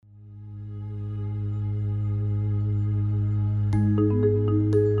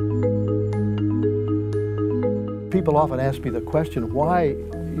People often ask me the question, why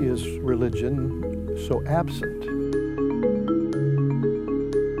is religion so absent?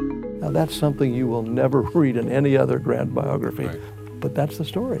 Now that's something you will never read in any other grand biography, right. But that's the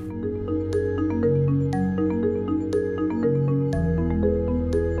story.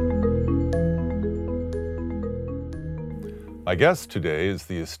 My guest today is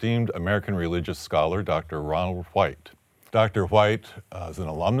the esteemed American religious scholar, Dr. Ronald White. Dr. White is an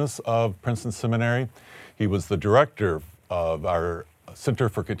alumnus of Princeton Seminary. He was the director of our Center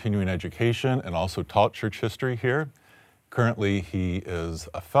for Continuing Education and also taught church history here. Currently, he is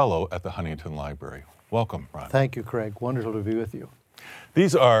a fellow at the Huntington Library. Welcome, Ron. Thank you, Craig. Wonderful to be with you.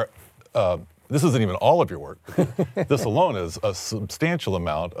 These are, this isn't even all of your work. This alone is a substantial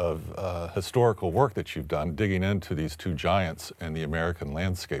amount of historical work that you've done, digging into these two giants in the American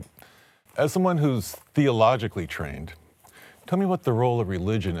landscape. As someone who's theologically trained, tell me what the role of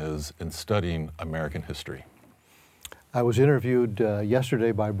religion is in studying American history. I was interviewed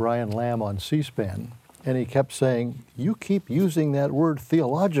yesterday by Brian Lamb on C-SPAN, and he kept saying, "You keep using that word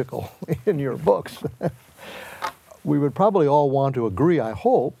theological in your books." We would probably all want to agree, I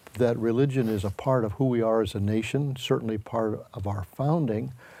hope, that religion is a part of who we are as a nation, certainly part of our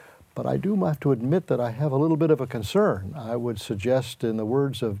founding, but I do have to admit that I have a little bit of a concern. I would suggest, in the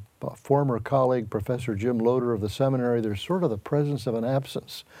words of former colleague Professor Jim Loader of the seminary, there's sort of the presence of an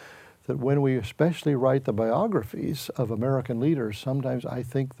absence, that when we especially write the biographies of American leaders, sometimes I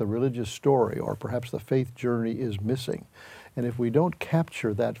think the religious story or perhaps the faith journey is missing. And if we don't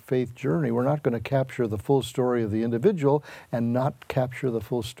capture that faith journey, we're not going to capture the full story of the individual and not capture the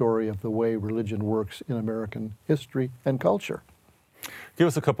full story of the way religion works in American history and culture. Give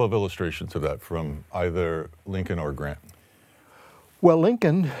us a couple of illustrations of that from either Lincoln or Grant. Well,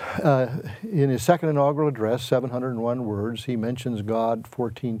 Lincoln, in his second inaugural address, 701 words, he mentions God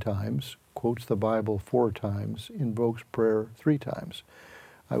 14 times, quotes the Bible 4 times, invokes prayer 3 times.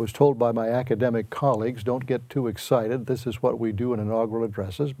 I was told by my academic colleagues, don't get too excited, this is what we do in inaugural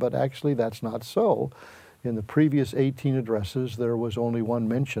addresses, but actually that's not so. In the previous 18 addresses, there was only 1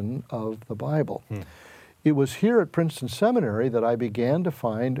 mention of the Bible. It was here at Princeton Seminary that I began to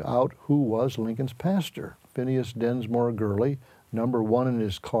find out who was Lincoln's pastor, Phineas Densmore Gurley, number 1 in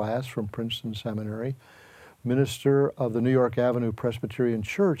his class from Princeton Seminary, minister of the New York Avenue Presbyterian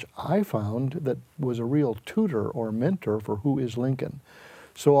Church. I found that was a real tutor or mentor for who is Lincoln.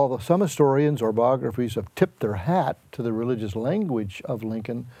 So although some historians or biographies have tipped their hat to the religious language of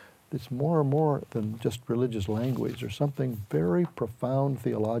Lincoln, it's more and more than just religious language. There's something very profound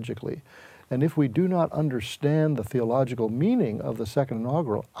theologically. And if we do not understand the theological meaning of the second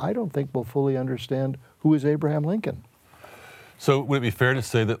inaugural, I don't think we'll fully understand who is Abraham Lincoln. So would it be fair to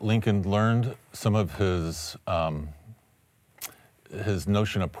say that Lincoln learned some of his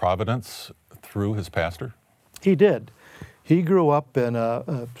notion of providence through his pastor? He did. He grew up in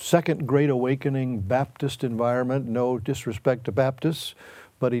a second Great Awakening Baptist environment, no disrespect to Baptists,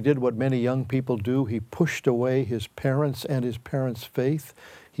 but he did what many young people do. He pushed away his parents and his parents' faith.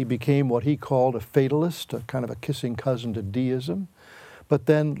 He became what he called a fatalist, a kind of a kissing cousin to deism. But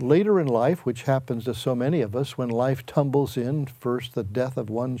then later in life, which happens to so many of us, when life tumbles in, first the death of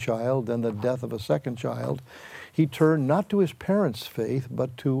one child, then the death of a second child, he turned not to his parents' faith,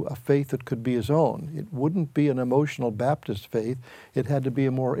 but to a faith that could be his own. It wouldn't be an emotional Baptist faith. It had to be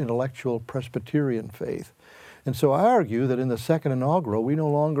a more intellectual Presbyterian faith. And so I argue that in the second inaugural, we no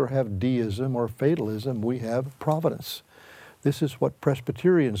longer have deism or fatalism, we have providence. This is what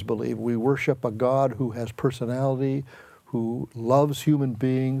Presbyterians believe. We worship a God who has personality, who loves human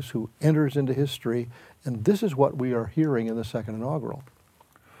beings, who enters into history, and this is what we are hearing in the second inaugural.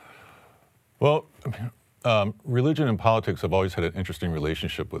 Well, religion and politics have always had an interesting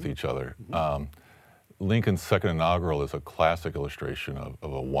relationship with each other. Lincoln's second inaugural is a classic illustration of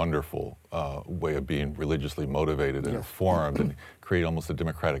a wonderful way of being religiously motivated and informed and create almost a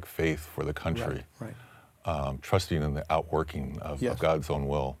democratic faith for the country, trusting in the outworking of God's own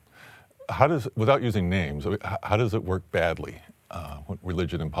will. How does, without using names, how does it work badly when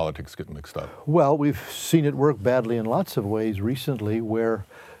religion and politics get mixed up? Well, we've seen it work badly in lots of ways recently where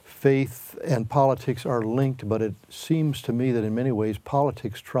faith and politics are linked, but it seems to me that in many ways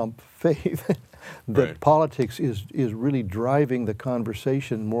politics trump faith. That politics is really driving the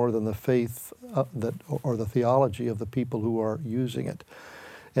conversation more than the faith or the theology of the people who are using it.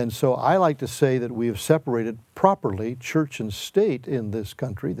 And so I like to say that we have separated properly church and state in this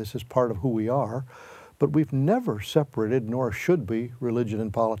country. This is part of who we are. But we've never separated, nor should we, religion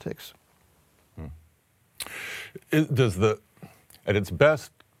and politics. At its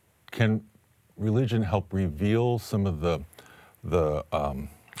best, can religion help reveal some of the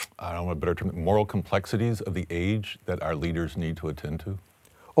I don't know a better term, moral complexities of the age that our leaders need to attend to?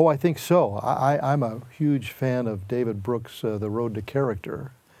 Oh, I think so. I'm a huge fan of David Brooks' The Road to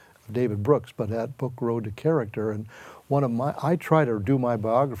Character, David Brooks, but that book, Road to Character, and I try to do my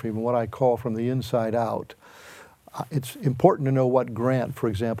biography in what I call from the inside out. It's important to know what Grant, for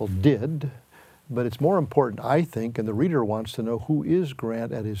example, did, but it's more important, I think, and the reader wants to know who is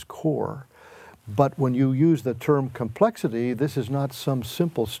Grant at his core. But when you use the term complexity, this is not some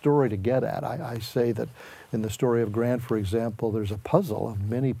simple story to get at. I say that in the story of Grant, for example, there's a puzzle of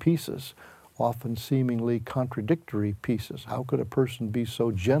many pieces, often seemingly contradictory pieces. How could a person be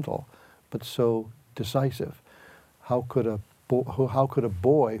so gentle but so decisive? How could a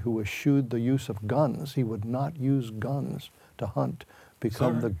boy who eschewed the use of guns, he would not use guns to hunt,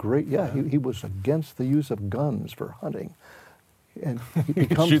 become the great, he was against the use of guns for hunting. And he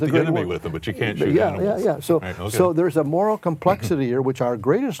becomes shoot the enemy warrior. with them, but you can't shoot animals. Yeah. So, right, okay. so there's a moral complexity here, which our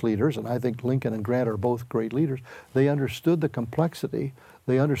greatest leaders, and I think Lincoln and Grant are both great leaders, they understood the complexity,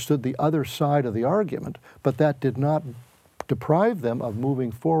 they understood the other side of the argument, but that did not deprive them of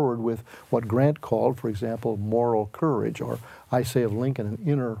moving forward with what Grant called, for example, moral courage, or I say of Lincoln, an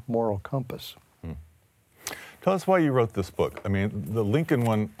inner moral compass. Tell us why you wrote this book. I mean, the Lincoln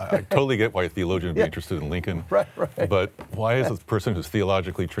one, I totally get why a theologian would be interested in Lincoln. Right. But why is a person who's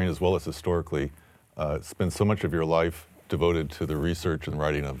theologically trained as well as historically spend so much of your life devoted to the research and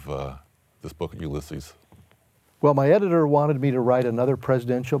writing of this book, Ulysses? Well, my editor wanted me to write another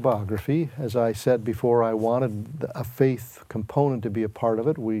presidential biography. As I said before, I wanted a faith component to be a part of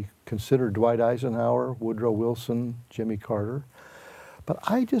it. We considered Dwight Eisenhower, Woodrow Wilson, Jimmy Carter. But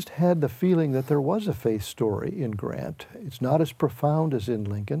I just had the feeling that there was a faith story in Grant. It's not as profound as in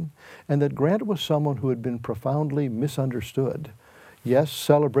Lincoln, and that Grant was someone who had been profoundly misunderstood. Yes,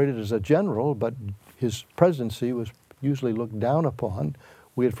 celebrated as a general, but his presidency was usually looked down upon.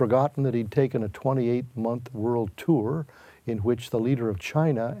 We had forgotten that he'd taken a 28-month world tour in which the leader of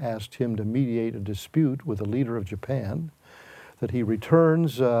China asked him to mediate a dispute with the leader of Japan. That he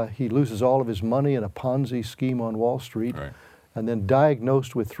returns, he loses all of his money in a Ponzi scheme on Wall Street. Right. And then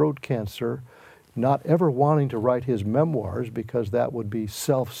diagnosed with throat cancer, not ever wanting to write his memoirs because that would be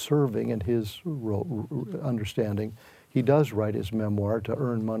self-serving in his understanding. He does write his memoir to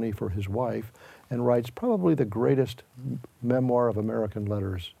earn money for his wife and writes probably the greatest memoir of American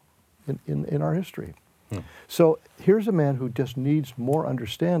letters in our history. So here's a man who just needs more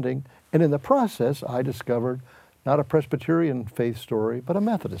understanding, and in the process I discovered not a Presbyterian faith story, but a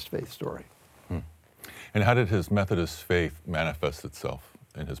Methodist faith story. And how did his Methodist faith manifest itself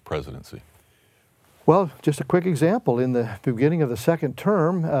in his presidency? Well, just a quick example. In the beginning of the second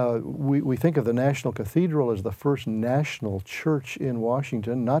term, we think of the National Cathedral as the first national church in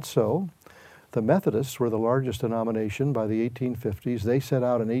Washington. Not so. The Methodists were the largest denomination by the 1850s. They set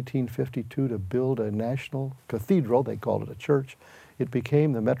out in 1852 to build a national cathedral. They called it a church. It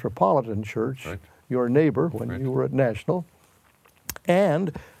became the Metropolitan Church, right. Your neighbor when right. you were at National.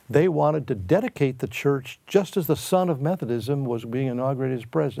 And they wanted to dedicate the church just as the son of Methodism was being inaugurated as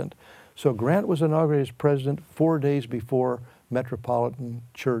president. So Grant was inaugurated as president 4 days before Metropolitan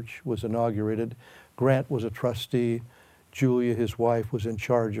Church was inaugurated. Grant was a trustee. Julia, his wife, was in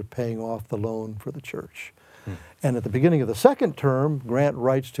charge of paying off the loan for the church. And at the beginning of the second term, Grant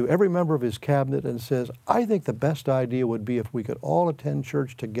writes to every member of his cabinet and says, I think the best idea would be if we could all attend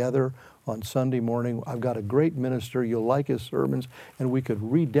church together on Sunday morning. I've got a great minister, you'll like his sermons, and we could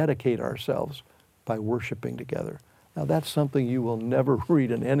rededicate ourselves by worshiping together. Now that's something you will never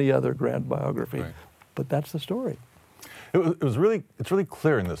read in any other Grant biography, right. But that's the story. It's really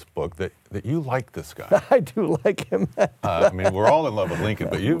clear in this book that you like this guy. I do like him. I mean, we're all in love with Lincoln,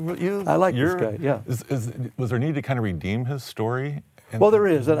 but you I like this guy, yeah. Was there a need to kind of redeem his story? Well, there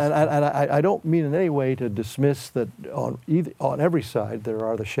is, and I don't mean in any way to dismiss that on every side there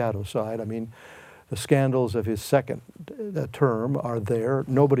are the shadow side. I mean, the scandals of his second term are there.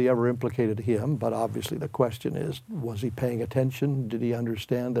 Nobody ever implicated him, but obviously the question is, was he paying attention? Did he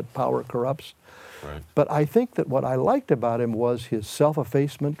understand that power corrupts? Right. But I think that what I liked about him was his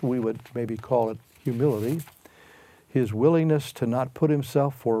self-effacement, we would maybe call it humility, his willingness to not put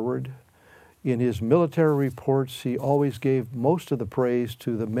himself forward. In his military reports, he always gave most of the praise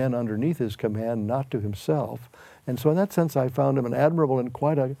to the men underneath his command, not to himself. And so in that sense, I found him an admirable and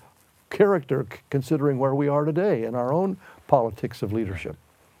quite a character considering where we are today in our own politics of leadership.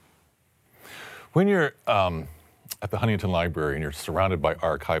 When you're at the Huntington Library and you're surrounded by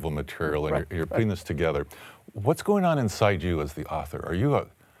archival material and you're putting this together, what's going on inside you as the author? Are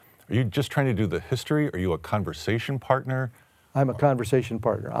you just trying to do the history? Are you a conversation partner? I'm a conversation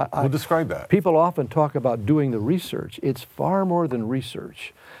partner. Well, describe that. People often talk about doing the research. It's far more than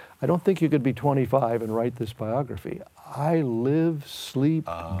research. I don't think you could be 25 and write this biography. I live, sleep,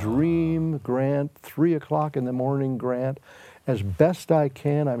 dream Grant, 3 o'clock in the morning Grant. As best I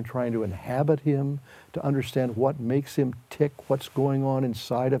can, I'm trying to inhabit him, to understand what makes him tick, what's going on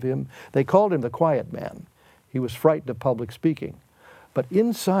inside of him. They called him the quiet man. He was frightened of public speaking. But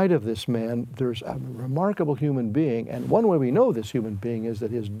inside of this man, there's a remarkable human being, and one way we know this human being is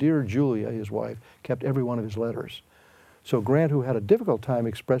that his dear Julia, his wife, kept every one of his letters. So Grant, who had a difficult time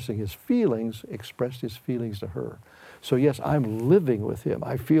expressing his feelings, expressed his feelings to her. So yes, I'm living with him.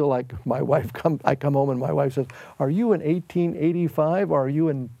 I feel like my wife, I come home and my wife says, are you in 1885 or are you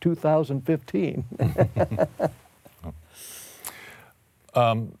in 2015?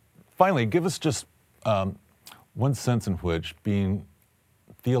 Finally, give us just one sense in which being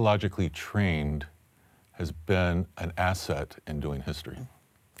theologically trained has been an asset in doing history.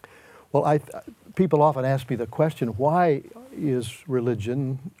 Well, people often ask me the question, why is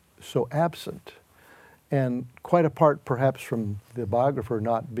religion so absent? And quite apart perhaps from the biographer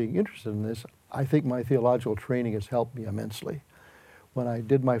not being interested in this, I think my theological training has helped me immensely. When I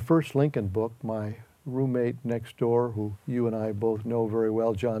did my first Lincoln book, my roommate next door, who you and I both know very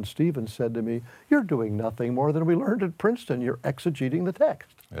well, John Stevens, said to me, you're doing nothing more than we learned at Princeton. You're exegeting the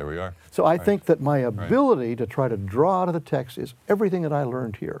text. There we are. So I think that my ability to try to draw out of the text is everything that I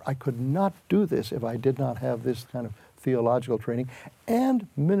learned here. I could not do this if I did not have this kind of theological training and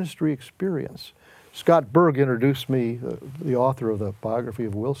ministry experience. Scott Berg introduced me, the author of the biography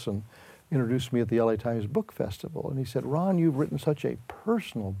of Wilson, introduced me at the LA Times Book Festival. And he said, Ron, you've written such a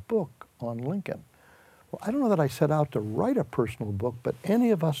personal book on Lincoln. Well, I don't know that I set out to write a personal book, but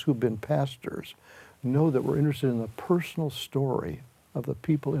any of us who've been pastors know that we're interested in the personal story of the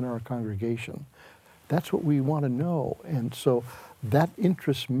people in our congregation. That's what we want to know. And so that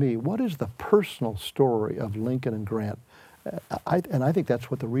interests me. What is the personal story of Lincoln and Grant? And I think that's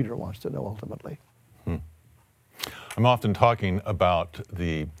what the reader wants to know ultimately. I'm often talking about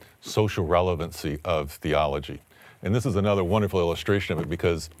the social relevancy of theology. And this is another wonderful illustration of it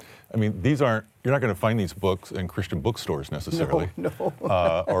because, I mean, you're not going to find these books in Christian bookstores necessarily. No.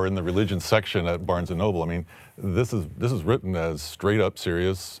 Or in the religion section at Barnes & Noble. I mean, this is written as straight up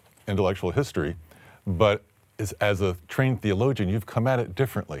serious intellectual history, but as a trained theologian, you've come at it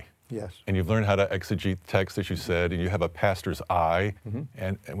differently. Yes. And you've learned how to exegete text, as you said, and you have a pastor's eye. Mm-hmm.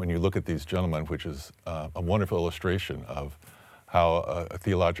 And when you look at these gentlemen, which is a wonderful illustration of how a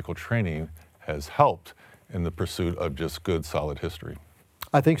theological training has helped in the pursuit of just good, solid history.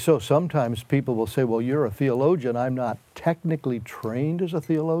 I think so. Sometimes people will say, well, you're a theologian. I'm not technically trained as a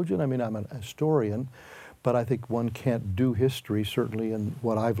theologian. I mean, I'm a historian. But I think one can't do history, certainly in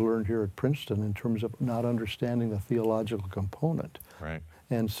what I've learned here at Princeton, in terms of not understanding the theological component. Right.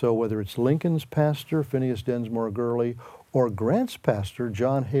 And so whether it's Lincoln's pastor, Phineas Densmore Gurley, or Grant's pastor,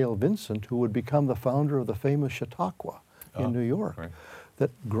 John Hale Vincent, who would become the founder of the famous Chautauqua in New York, right.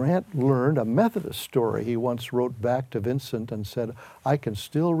 that Grant learned a Methodist story. He once wrote back to Vincent and said, I can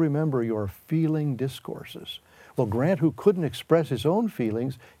still remember your feeling discourses. Well, Grant, who couldn't express his own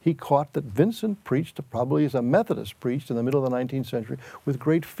feelings, he caught that Vincent preached, probably as a Methodist preached in the middle of the 19th century, with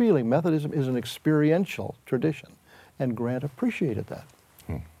great feeling. Methodism is an experiential tradition, and Grant appreciated that.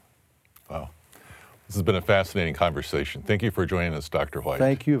 Wow. This has been a fascinating conversation. Thank you for joining us, Dr. White.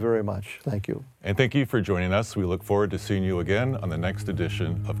 Thank you very much. Thank you. And thank you for joining us. We look forward to seeing you again on the next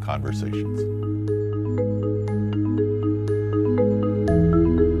edition of Conversations.